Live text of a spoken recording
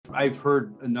I've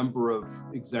heard a number of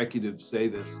executives say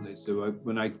this, and they say,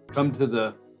 when I come to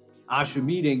the ASHA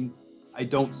meeting, I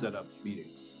don't set up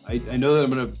meetings. I know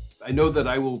that I know that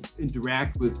I will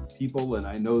interact with people, and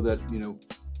I know that,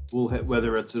 we'll have,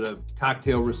 whether it's at a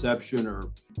cocktail reception or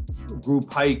a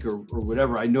group hike or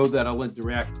whatever, I know that I'll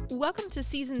interact. Welcome to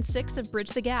Season 6 of Bridge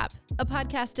the Gap, a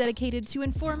podcast dedicated to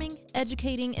informing,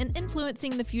 educating, and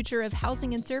influencing the future of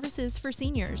housing and services for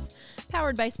seniors.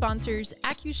 Powered by sponsors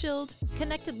AccuShield,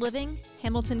 Connected Living,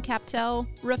 Hamilton Captel,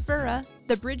 Refera,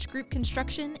 The Bridge Group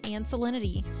Construction, and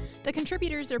Salinity. The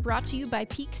contributors are brought to you by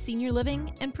Peak Senior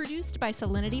Living and produced by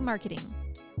Salinity Marketing.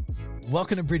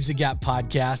 Welcome to Bridge the Gap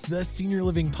podcast, the senior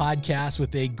living podcast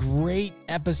with a great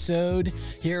episode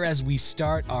here as we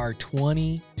start our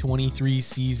 2023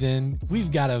 season.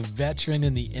 We've got a veteran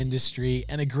in the industry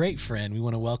and a great friend. We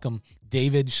want to welcome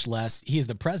David Schless. He is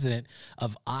the president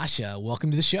of ASHA.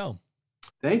 Welcome to the show.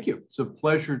 Thank you. It's a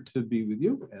pleasure to be with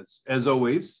you as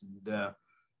always. And,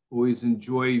 always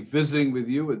enjoy visiting with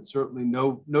you, and certainly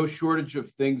no shortage of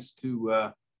things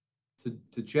to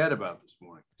chat about this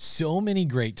morning. So many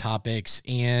great topics,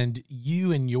 and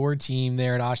you and your team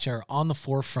there at ASHA are on the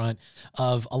forefront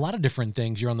of a lot of different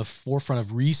things. You're on the forefront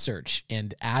of research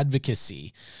and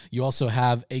advocacy. You also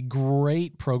have a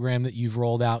great program that you've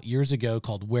rolled out years ago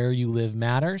called Where You Live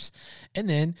Matters. And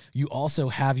then you also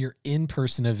have your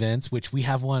in-person events, which we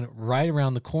have one right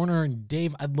around the corner. And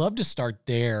Dave, I'd love to start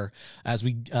there as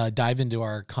we dive into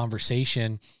our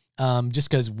conversation. Just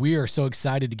because we are so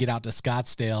excited to get out to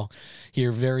Scottsdale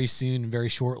here very soon, very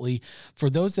shortly. For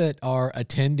those that are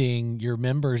attending, your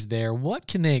members there, what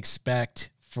can they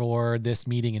expect for this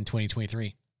meeting in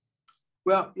 2023?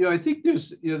 Well, I think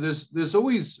there's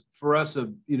always for us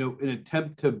an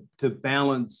attempt to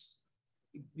balance,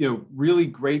 really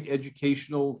great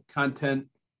educational content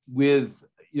with,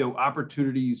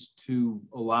 opportunities to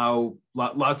allow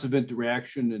lots of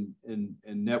interaction and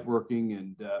networking.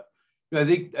 And I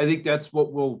think that's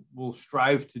what we'll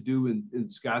strive to do in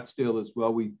Scottsdale as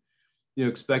well. We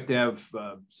expect to have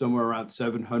somewhere around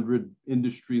 700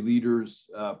 industry leaders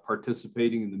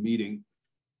participating in the meeting.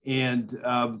 And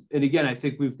again, I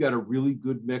think we've got a really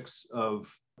good mix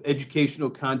of educational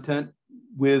content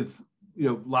with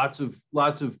lots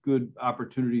of good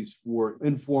opportunities for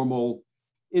informal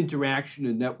interaction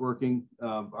and networking.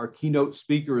 Our keynote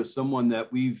speaker is someone that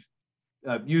we've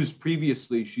used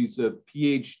previously. She's a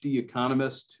PhD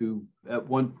economist who at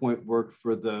one point worked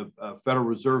for the Federal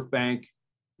Reserve Bank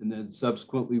and then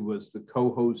subsequently was the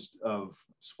co-host of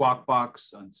Squawk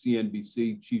Box on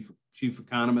CNBC, chief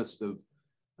economist of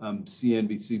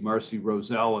CNBC, Marcy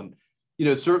Roselle. And,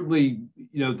 certainly,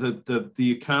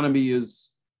 the economy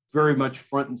is very much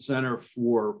front and center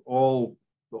for all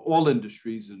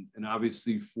industries and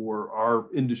obviously for our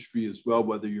industry as well,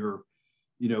 whether you're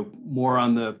more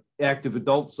on the active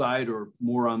adult side or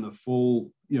more on the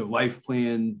full, life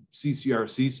plan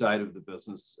CCRC side of the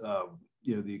business.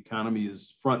 The economy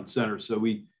is front and center. So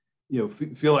we,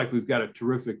 feel like we've got a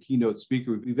terrific keynote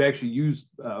speaker. We've actually used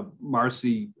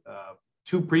Marcy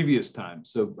two previous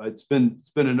times. So it's been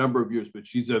a number of years, but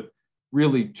she's a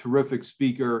really terrific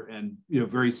speaker and,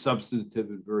 very substantive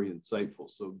and very insightful.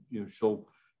 So, she'll,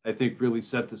 I think, really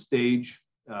set the stage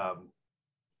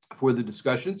for the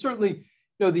discussion. Certainly,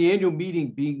 the annual meeting,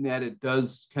 being that it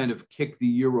does kind of kick the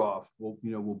year off, the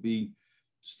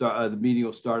meeting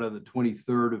will start on the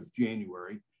 23rd of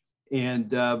January. And,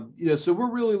 so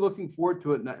we're really looking forward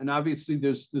to it. And obviously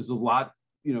there's a lot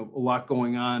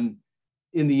going on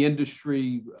in the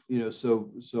industry, so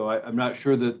I'm not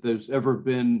sure that there's ever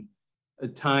been a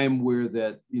time where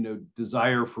that,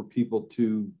 desire for people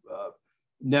to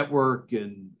network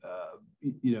and,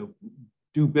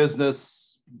 do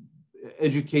business,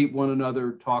 educate one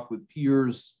another, talk with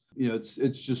peers.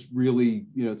 It's just really,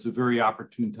 it's a very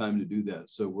opportune time to do that.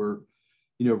 So we're,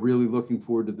 really looking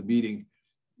forward to the meeting.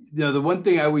 The one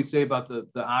thing I always say about the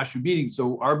ASHA meeting,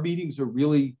 so our meetings are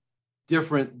really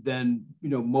different than,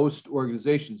 most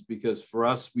organizations, because for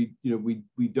us, we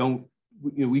don't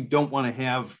want to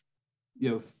have,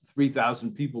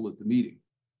 3,000 people at the meeting.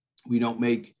 We don't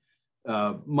make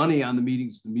money on the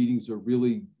meetings. The meetings are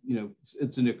really,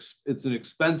 it's an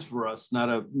expense for us, not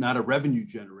a revenue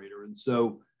generator. And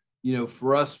so,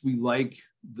 for us, we like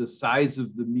the size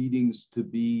of the meetings to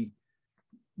be,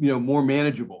 more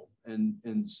manageable.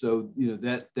 And so,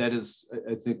 that is,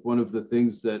 I think, one of the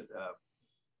things that,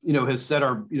 has set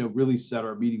our, really set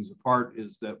our meetings apart,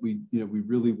 is that we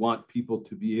really want people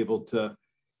to be able to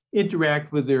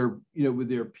interact with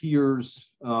their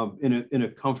peers in a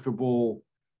comfortable,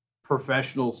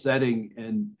 professional setting,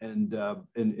 and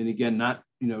again, not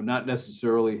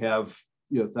necessarily have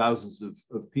thousands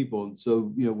of people. And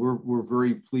so, we're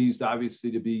very pleased,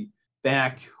 obviously, to be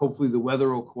back. Hopefully the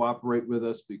weather will cooperate with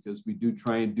us, because we do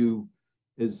try and do,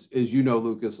 as you know,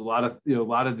 Lucas, a lot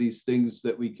of these things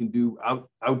that we can do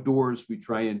outdoors, we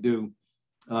try and do.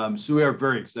 So we are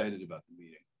very excited about the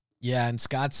meeting. Yeah, and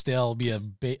Scottsdale will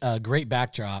be a great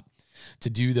backdrop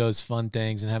to do those fun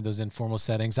things and have those informal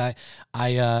settings. I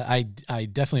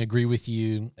definitely agree with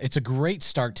you. It's a great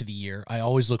start to the year. I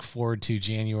always look forward to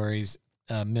January's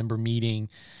member meeting,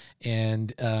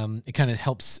 and it kind of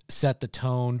helps set the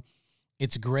tone.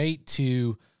 It's great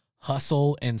to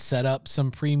hustle and set up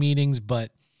some pre-meetings,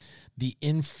 but the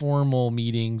informal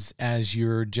meetings, as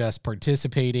you're just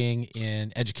participating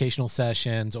in educational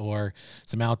sessions or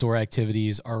some outdoor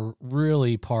activities, are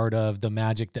really part of the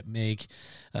magic that make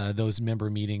those member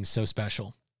meetings so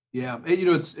special. Yeah, and,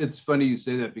 it's funny you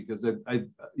say that, because I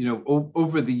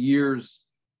over the years,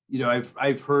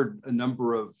 I've heard a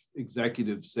number of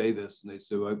executives say this, and they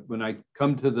say, when I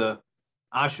come to the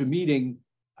ASHA meeting,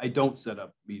 I don't set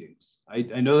up meetings. I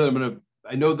know that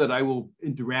I know that I will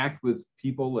interact with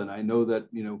people, and I know that,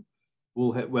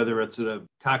 we'll whether it's at a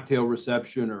cocktail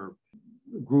reception or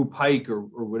group hike or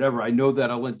whatever, I know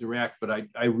that I'll interact, but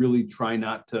I really try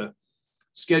not to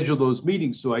schedule those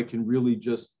meetings, so I can really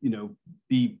just,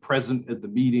 be present at the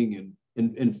meeting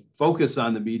and focus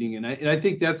on the meeting. And I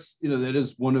think that's, that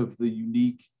is one of the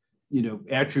unique,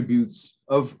 attributes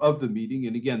of the meeting.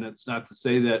 And again, that's not to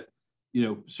say that,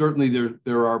 certainly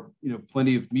there are,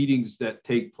 plenty of meetings that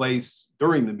take place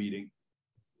during the meeting.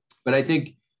 But I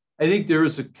think there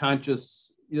is a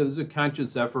conscious, there's a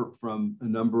conscious effort from a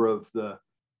number of the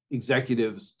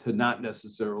executives to not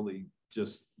necessarily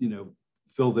just,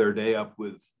 fill their day up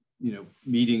with,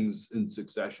 meetings in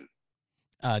succession.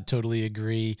 Totally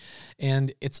agree.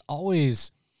 And it's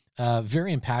always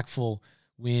very impactful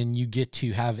when you get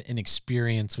to have an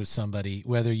experience with somebody,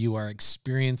 whether you are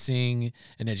experiencing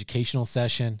an educational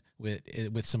session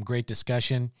with some great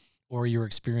discussion, or you're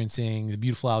experiencing the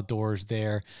beautiful outdoors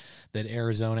there that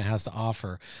Arizona has to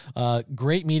offer.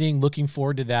 Great meeting. Looking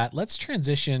forward to that. Let's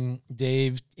transition,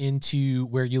 Dave, into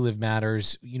Where You Live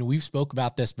Matters. We've spoke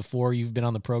about this before. You've been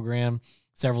on the program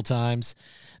several times.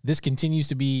 This continues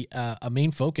to be a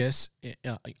main focus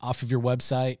off of your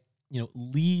website.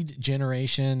 Lead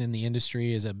generation in the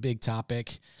industry is a big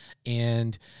topic.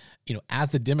 And, as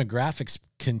the demographics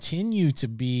continue to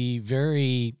be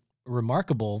very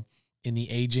remarkable in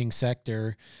the aging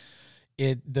sector,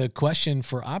 the question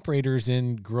for operators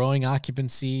in growing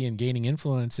occupancy and gaining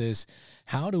influence is,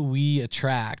 how do we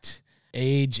attract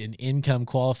age and income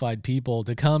qualified people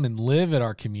to come and live at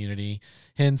our community?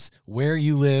 Hence, Where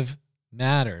You Live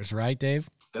Matters, right, Dave?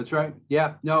 That's right.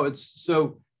 Yeah, no, it's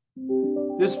so.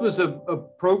 This was a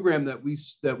program that we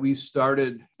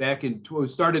started back in. We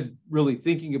started really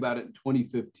thinking about it in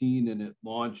 2015, and it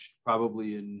launched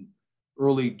probably in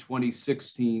early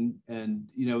 2016. And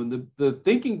the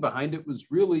thinking behind it was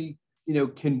really,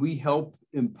 can we help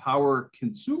empower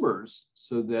consumers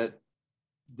so that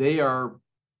they are,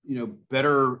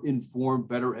 better informed,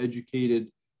 better educated,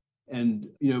 and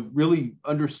really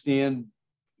understand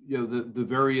the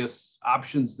various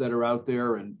options that are out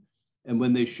there, and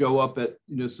when they show up at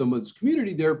someone's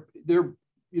community, they're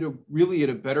really at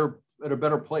a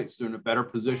better place. They're in a better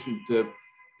position to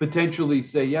potentially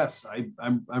say, yes,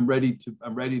 I'm ready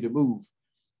to move.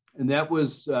 And that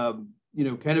was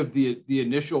kind of the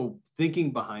initial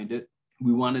thinking behind it.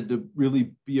 We wanted to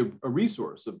really be a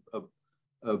resource,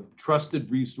 a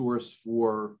trusted resource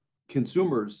for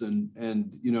consumers, and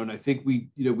I think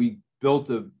we built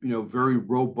a very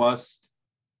robust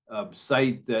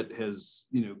site that has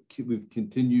we've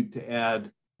continued to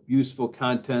add useful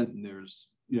content, and there's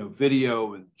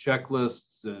video and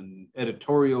checklists and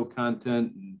editorial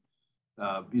content,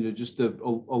 and just a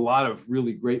lot of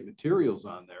really great materials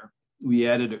on there. We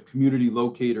added a community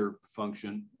locator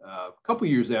function a couple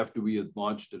years after we had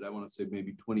launched it. I want to say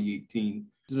maybe 2018.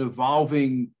 It's an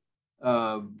evolving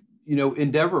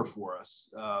endeavor for us.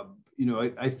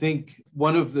 I think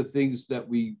one of the things that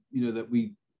we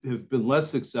have been less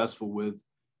successful with,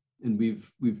 and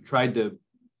we've tried to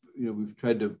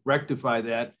rectify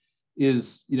that,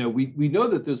 is we know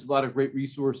that there's a lot of great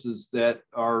resources that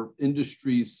our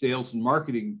industry's sales and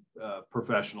marketing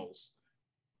professionals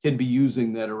can be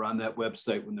using that are on that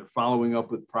website when they're following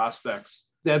up with prospects.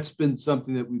 That's been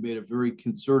something that we made a very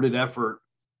concerted effort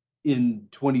in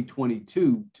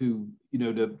 2022 to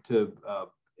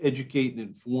educate and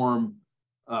inform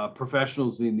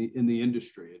professionals in the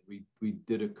industry. And we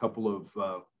did a couple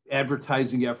of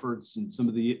advertising efforts and some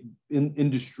of the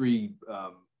industry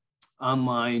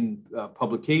online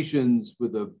publications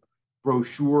with a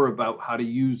brochure about how to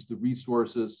use the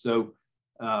resources. So,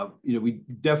 we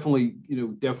definitely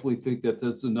think that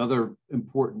that's another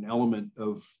important element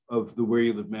of the Where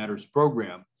You Live Matters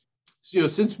program. So,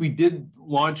 since we did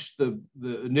launch the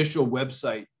initial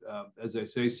website, as I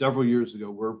say, several years ago,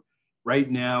 we're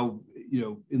right now,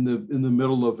 in the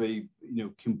middle of a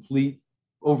complete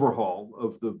overhaul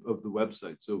of the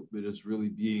website. So it is really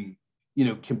being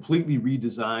completely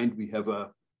redesigned. We have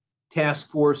a task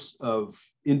force of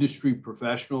industry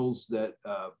professionals that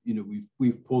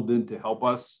we've pulled in to help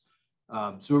us.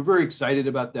 So we're very excited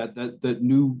about that. The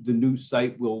new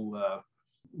site will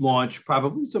launch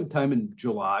probably sometime in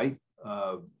July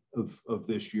of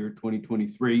this year,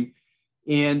 2023,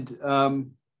 and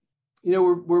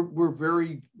we're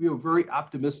very very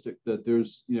optimistic that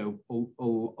there's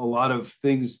a lot of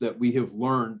things that we have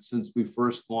learned since we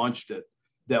first launched it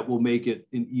that will make it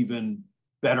an even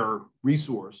better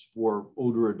resource for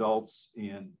older adults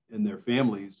and their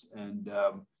families. And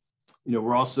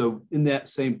we're also in that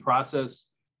same process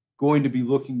going to be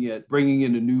looking at bringing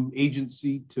in a new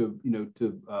agency to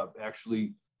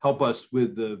actually help us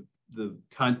with the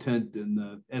content and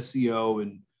the SEO.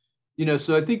 And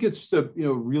so I think it's a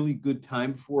really good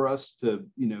time for us to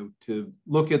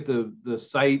look at the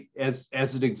site as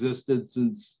it existed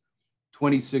since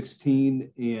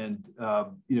 2016, and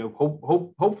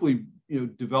hopefully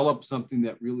develop something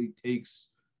that really takes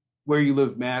Where You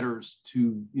Live Matters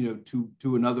to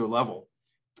another level.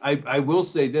 I will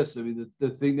say this. I mean, the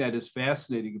thing that is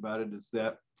fascinating about it is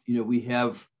that we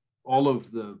have all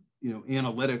of the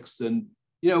analytics, and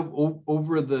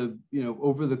over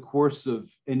the course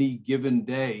of any given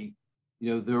day,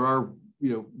 there are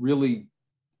really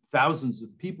thousands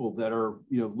of people that are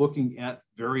looking at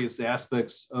various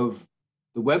aspects of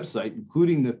the website,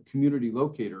 including the community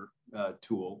locator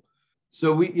tool.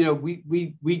 So we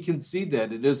can see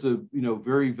that it is a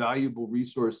very valuable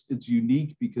resource. It's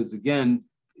unique because, again,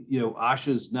 ASHA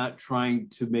is not trying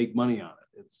to make money on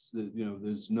it. It's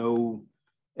there's no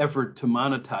effort to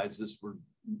monetize this. We're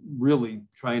really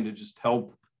trying to just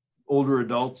help older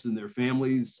adults and their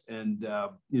families, and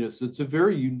so it's a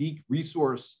very unique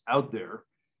resource out there,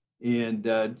 and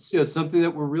it's something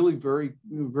that we're really very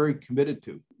very committed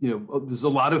to. There's a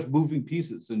lot of moving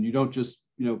pieces, and you don't just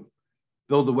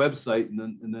build a website and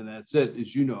then that's it.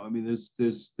 As I mean,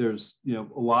 there's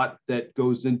a lot that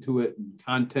goes into it, and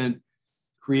content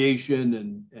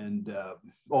creation and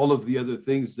all of the other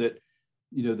things that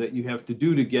that you have to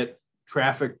do to get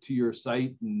traffic to your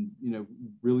site, and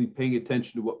really paying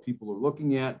attention to what people are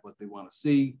looking at, what they want to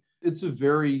see. It's a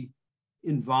very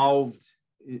involved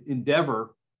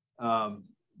endeavor,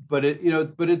 but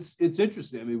it's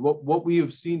interesting. I mean, what we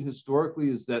have seen historically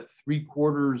is that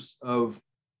 3/4 of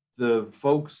the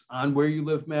folks on Where You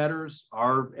Live Matters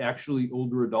are actually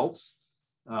older adults.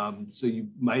 So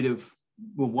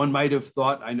one might have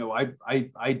thought, I know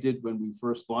I did when we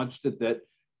first launched it, that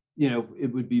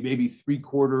it would be maybe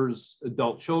 3/4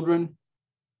 adult children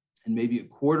and maybe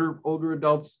 1/4 older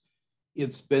adults.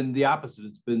 It's been the opposite.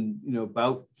 It's been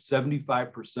about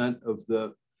 75% of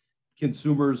the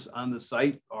consumers on the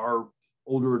site are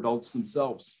older adults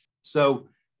themselves. So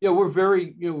we're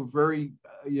very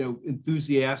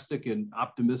enthusiastic and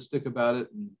optimistic about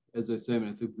it. And as I say,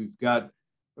 I think we've got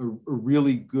a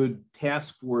really good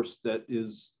task force that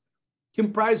is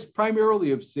comprised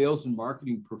primarily of sales and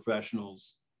marketing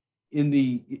professionals in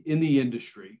the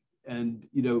industry. And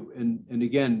and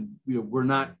again, we're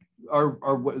not,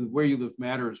 our Where You Live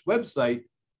Matters website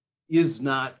is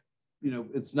not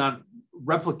it's not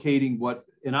replicating what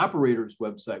an operator's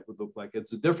website would look like.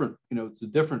 It's a different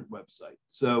website.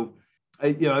 So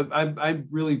I'm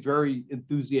really very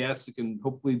enthusiastic, and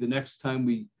hopefully the next time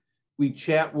we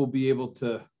chat, we'll be able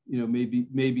to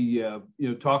maybe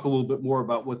talk a little bit more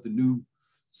about what the new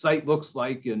site looks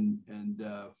like, and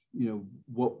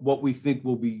what we think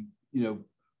will be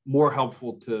more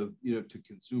helpful to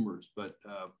consumers. But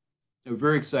I'm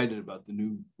very excited about the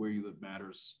new Where You Live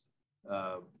Matters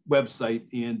website,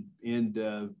 and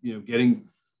getting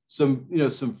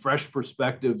some fresh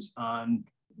perspectives on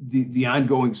the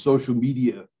ongoing social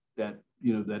media that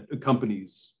that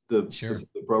accompanies the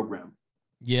program.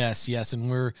 Yes. And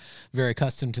we're very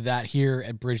accustomed to that here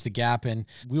at Bridge the Gap. And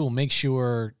we will make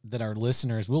sure that our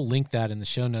listeners, we'll link that in the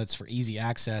show notes for easy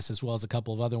access, as well as a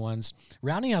couple of other ones.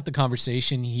 Rounding out the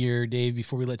conversation here, Dave,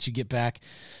 before we let you get back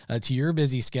to your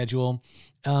busy schedule,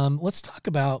 let's talk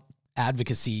about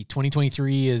advocacy.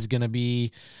 2023 is going to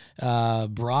be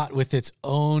brought with its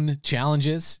own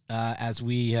challenges, as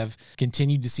we have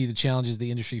continued to see the challenges the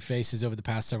industry faces over the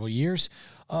past several years.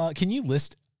 Can you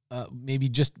list maybe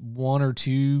just one or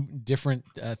two different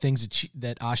things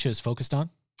that ASHA is focused on?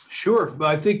 Sure, but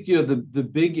I think the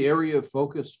big area of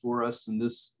focus for us, and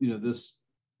this this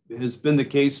has been the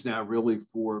case now really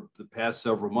for the past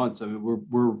several months. I mean,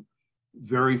 we're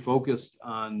very focused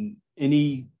on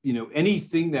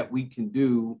anything that we can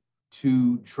do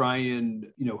to try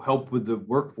and help with the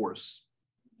workforce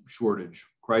shortage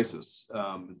crisis.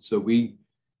 So we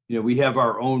have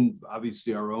our own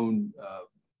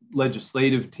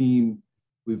legislative team.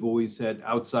 We've always had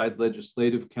outside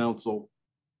legislative counsel,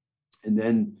 and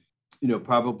then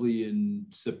probably in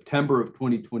September of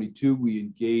 2022 we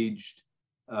engaged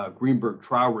Greenberg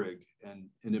Traurig, and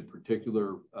in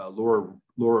particular Laura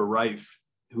Reif,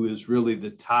 who is really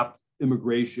the top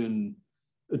immigration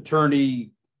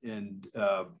attorney and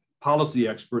policy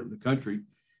expert in the country.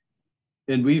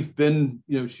 And we've been,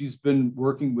 she's been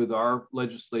working with our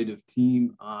legislative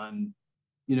team on,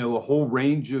 a whole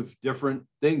range of different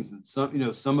things. And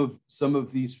some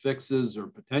of these fixes or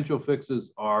potential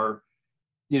fixes are,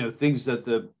 things that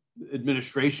the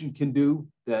administration can do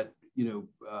that,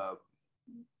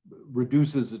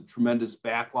 reduces a tremendous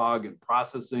backlog in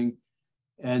processing.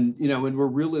 And, and we're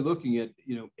really looking at,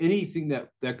 anything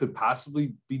that could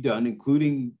possibly be done,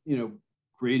 including,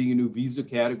 creating a new visa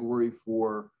category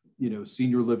for,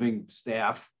 senior living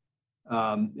staff,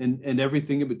 and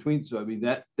everything in between. So, I mean,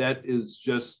 that is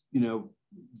just,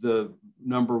 the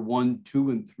number 1,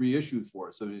 2, and 3 issues for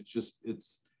us. I mean,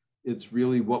 it's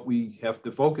really what we have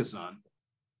to focus on.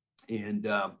 And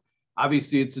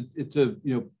obviously it's a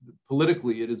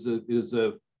politically it is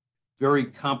a very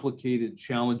complicated,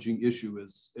 challenging issue,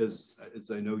 as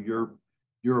I know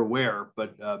you're aware,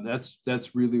 but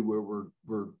that's really where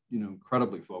we're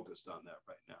incredibly focused on that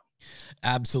right now.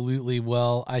 Absolutely.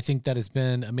 Well, I think that has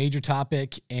been a major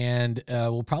topic, and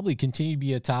will probably continue to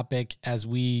be a topic as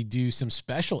we do some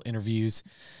special interviews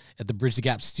at the Bridge the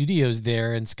Gap studios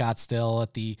there in Scottsdale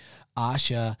at the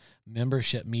ASHA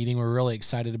membership meeting. We're really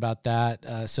excited about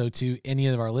that. So to any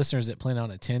of our listeners that plan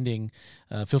on attending,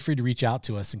 feel free to reach out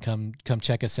to us and come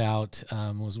check us out.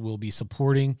 We'll be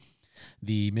supporting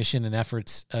the mission and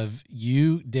efforts of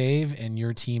you, Dave, and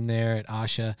your team there at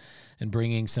ASHA, and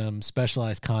bringing some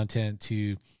specialized content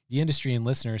to the industry and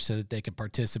listeners so that they can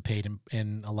participate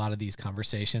in a lot of these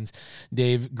conversations.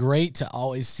 Dave, great to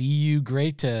always see you.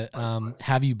 Great to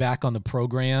have you back on the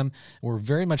program. We're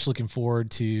very much looking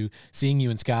forward to seeing you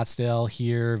in Scottsdale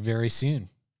here very soon.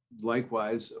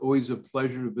 Likewise, always a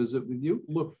pleasure to visit with you.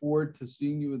 Look forward to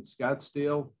seeing you in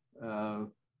Scottsdale,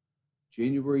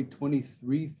 January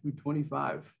 23 through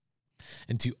 25.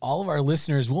 And to all of our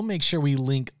listeners, we'll make sure we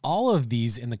link all of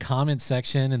these in the comments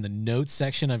section and the notes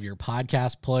section of your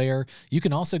podcast player. You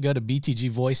can also go to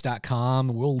btgvoice.com.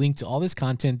 We'll link to all this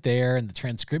content there and the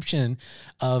transcription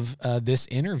of this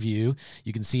interview.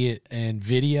 You can see it in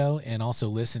video and also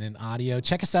listen in audio.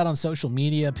 Check us out on social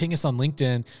media. Ping us on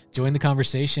LinkedIn. Join the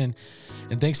conversation.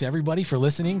 And thanks to everybody for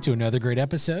listening to another great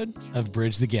episode of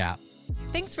Bridge the Gap.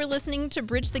 Thanks for listening to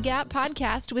Bridge the Gap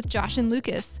podcast with Josh and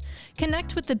Lucas.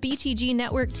 Connect with the BTG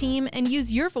Network team and use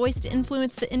your voice to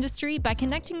influence the industry by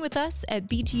connecting with us at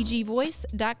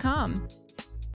btgvoice.com.